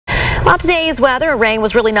Well, today's weather, rain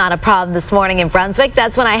was really not a problem this morning in Brunswick.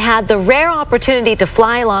 That's when I had the rare opportunity to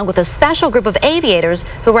fly along with a special group of aviators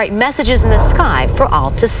who write messages in the sky for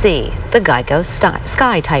all to see, the GEICO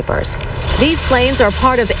Skytypers. These planes are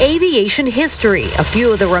part of aviation history. A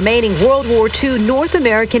few of the remaining World War II North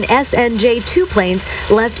American SNJ-2 planes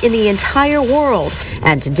left in the entire world.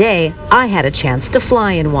 And today, I had a chance to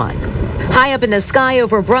fly in one. High up in the sky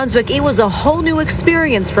over Brunswick, it was a whole new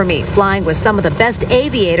experience for me, flying with some of the best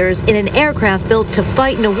aviators in an aircraft built to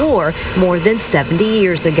fight in a war more than 70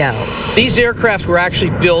 years ago. These aircraft were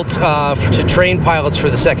actually built to train pilots for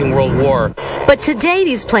the Second World War. But today,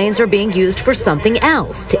 these planes are being used for something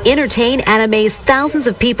else, to entertain and amaze thousands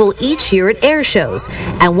of people each year at air shows.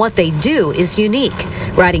 And what they do is unique,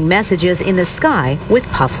 writing messages in the sky with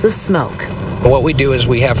puffs of smoke. What we do is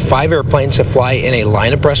we have 5 airplanes that fly in a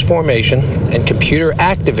line abreast formation, and computer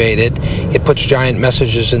activated, it puts giant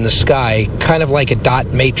messages in the sky, kind of like a dot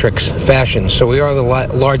matrix fashion. So we are the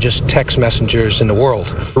largest text messengers in the world.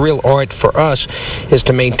 The real art for us is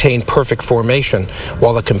to maintain perfect formation,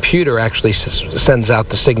 while the computer actually sends out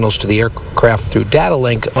the signals to the aircraft through data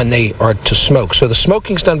link when they are to smoke. So the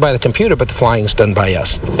smoking's done by the computer, but the flying's done by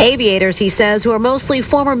us. Aviators, he says, who are mostly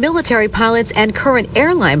former military pilots and current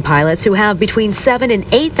airline pilots who have between 7,000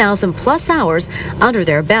 and 8,000 plus hours under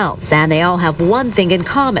their belts, and they all have one thing in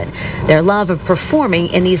common: their love of performing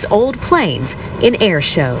in these old planes in air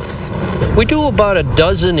shows. We do about a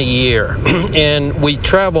dozen a year, and we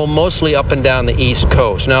travel mostly up and down the East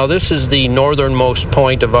Coast. Now, this is the northernmost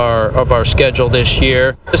point of our schedule this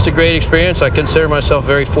year. It's a great experience. I consider myself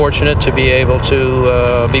very fortunate to be able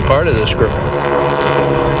to be part of this group.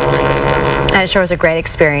 It sure was a great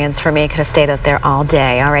experience for me. I could have stayed up there all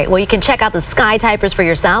day. All right, well, you can check out the Skytypers for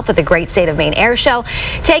yourself at the great state of Maine Airshow,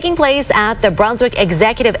 taking place at the Brunswick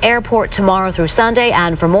Executive Airport tomorrow through Sunday.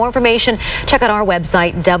 And for more information, check out our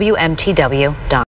website, WMTW.com.